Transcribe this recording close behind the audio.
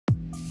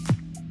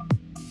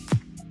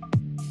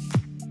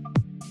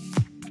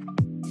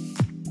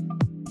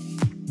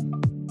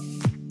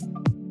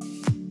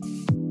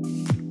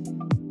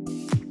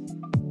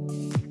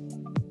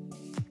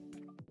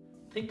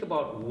think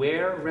about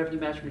where revenue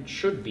management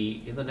should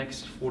be in the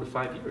next 4 to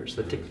 5 years.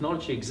 The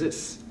technology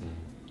exists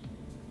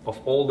of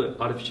all the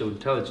artificial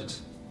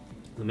intelligence,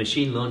 the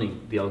machine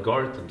learning, the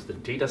algorithms, the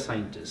data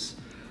scientists,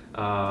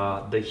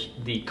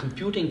 the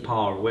computing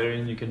power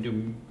wherein you can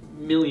do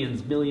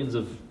millions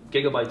of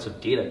gigabytes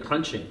of data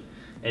crunching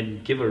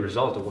and give a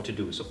result of what to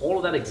do. So all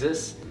of that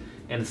exists,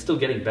 and it's still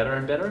getting better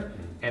and better.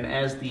 And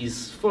as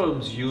these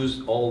firms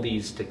use all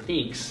these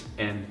techniques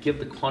and give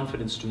the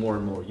confidence to more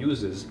and more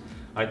users,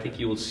 I think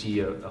you will see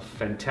a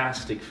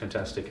fantastic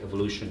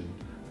evolution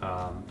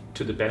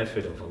to the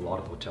benefit of a lot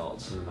of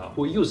hotels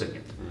who are using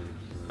it.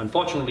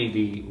 Unfortunately,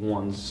 the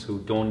ones who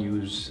don't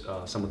use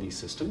some of these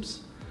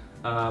systems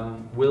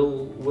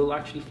will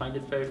actually find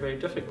it very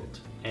difficult.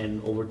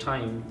 And over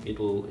time,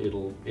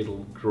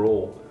 it'll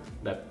grow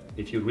that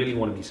if you really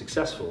want to be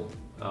successful,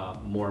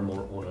 more and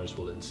more owners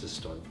will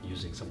insist on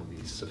using some of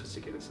these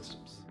sophisticated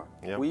systems.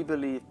 Yep. We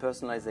believe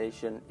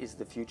personalization is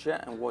the future,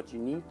 and what you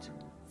need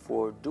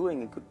for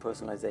doing a good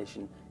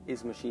personalization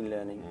is machine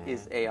learning,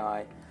 is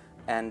AI,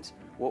 and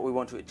what we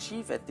want to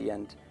achieve at the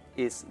end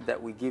is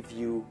that we give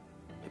you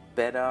a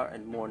better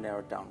and more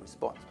narrowed down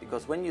response.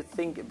 Because when you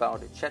think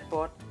about a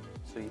chatbot,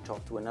 so you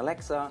talk to an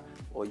Alexa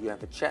or you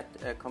have a chat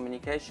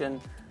communication,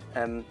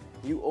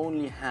 you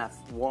only have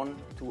 1,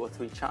 2 or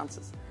 3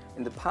 chances.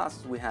 In the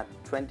past, we had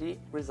 20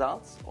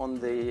 results on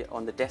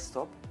the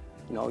desktop.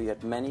 You know, you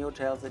had many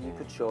hotels that you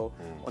could show.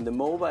 On the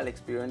mobile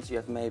experience, you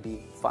have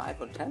maybe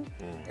 5 or 10.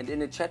 And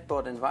in a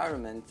chatbot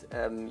environment,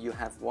 you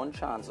have 1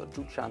 chance or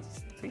 2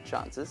 chances, 3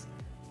 chances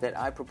that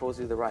I propose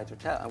you the right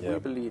hotel. And we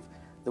believe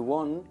the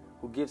one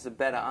who gives a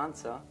better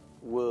answer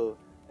will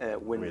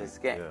win this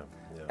game.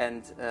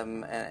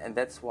 And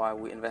that's why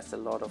we invest a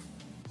lot of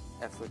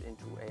effort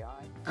into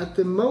AI. At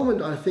the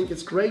moment, I think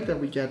it's great that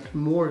we get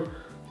more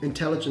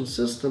intelligent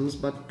systems,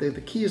 but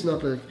the key is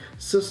not a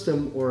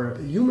system or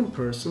a human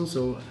person,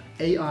 so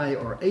AI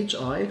or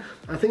HI.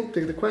 I think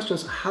the question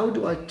is, how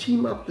do I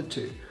team up the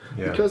two?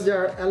 Because there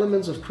are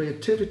elements of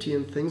creativity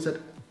and things that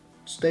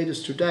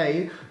status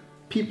today,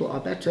 people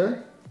are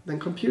better than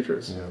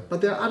computers.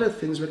 But there are other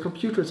things where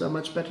computers are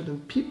much better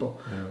than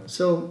people.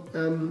 So,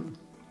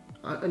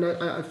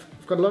 I've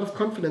got a lot of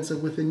confidence that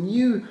with the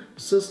new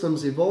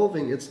systems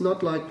evolving, it's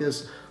not like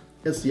this,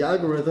 it's the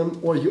algorithm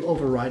or you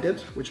override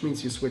it, which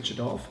means you switch it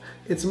off.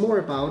 It's more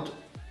about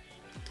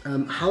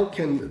how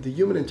can the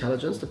human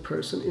intelligence, the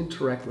person,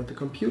 interact with the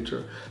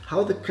computer?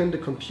 How can the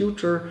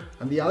computer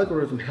and the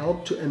algorithm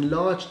help to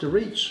enlarge the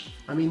reach?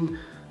 I mean,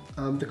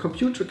 the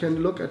computer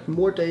can look at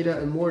more data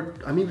and more,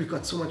 I mean, we've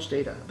got so much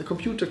data. The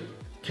computer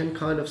can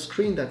kind of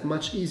screen that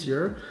much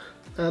easier,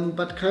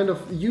 but kind of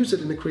use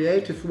it in a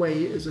creative way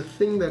is a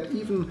thing that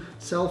even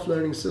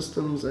self-learning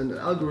systems and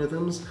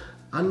algorithms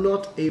are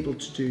not able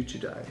to do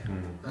today.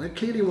 And I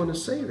clearly want to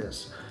say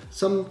this.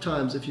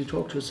 Sometimes if you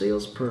talk to a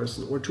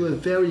salesperson or to a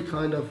very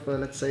kind of,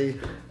 let's say,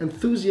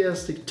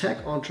 enthusiastic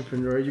tech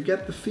entrepreneur, you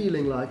get the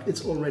feeling like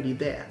it's already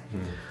there.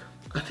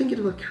 I think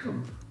it will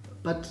come.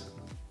 But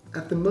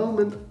at the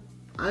moment,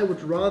 I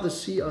would rather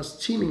see us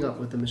teaming up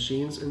with the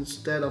machines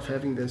instead of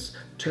having this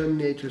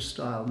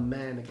Terminator-style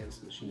man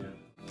against machine.